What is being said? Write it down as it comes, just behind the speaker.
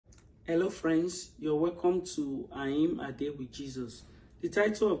Hello friends, you're welcome to I Am a Day with Jesus. The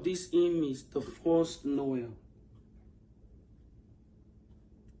title of this hymn is The First Noel.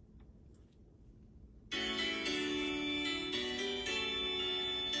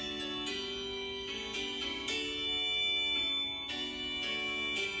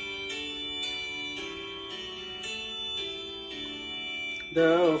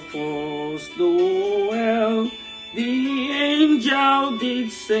 The first Noel, the angel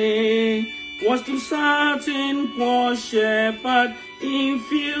did say, was to certain poor shepherd in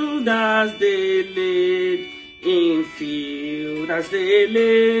field as they laid,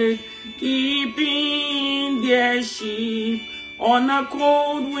 keeping their sheep on a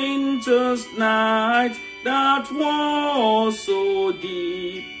cold winter's night that was so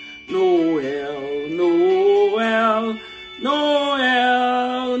deep. Noel, Noel,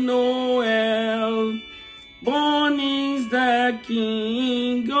 Noel, Noel, born is the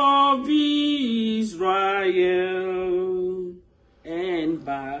King of Israel, and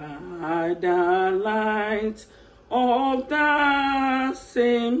by the light of the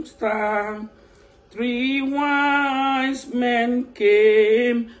same star, 3 wise men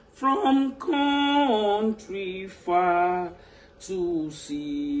came from country far to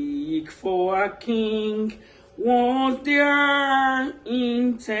seek for a king. Was their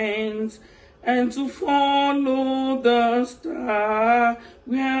intent, and to follow the star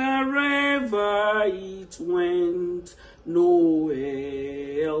wherever it went.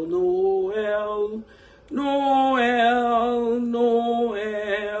 Noel, Noel, Noel,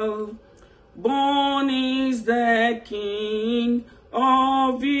 Noel, born is the King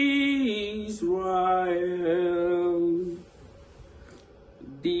of Israel.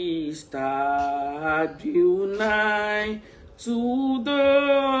 The star drew nigh to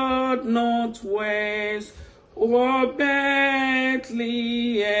the northwest, o'er Bethlehem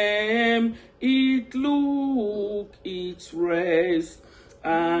it took its rest,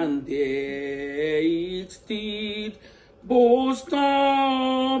 and there it did both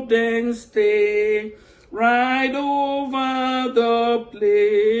stop and stay, right over the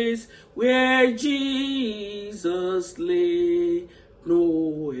place where Jesus lay.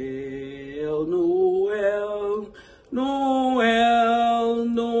 Noel, Noel, Noel,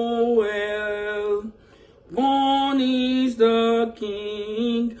 Noel, born is the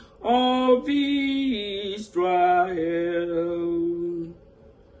King of Israel.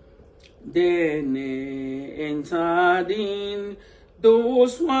 Then entered in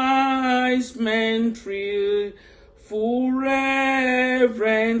those wise men three, full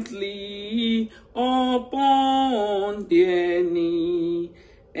reverently upon their knee,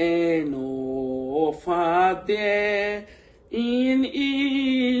 and offered there in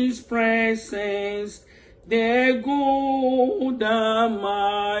his presence their gold,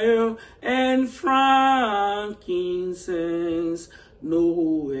 myrrh, and frankincense.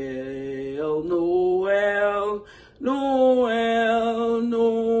 Noel, Noel, Noel,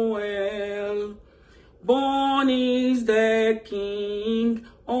 Noel, born is the King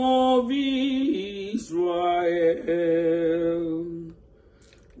of Israel.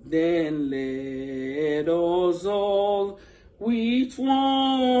 Then let us all with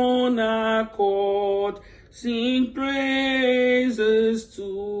one accord sing praises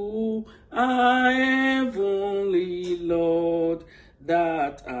to our heavenly Lord,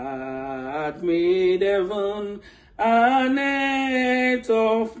 that hath made heaven and earth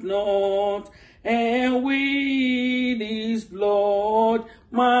of naught, and with his blood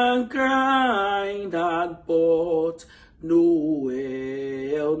mankind hath bought.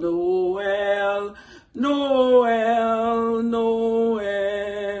 Noel, Noel, Noel,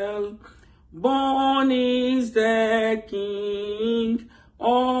 Noel, born is the King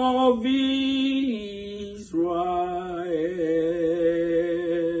of Israel.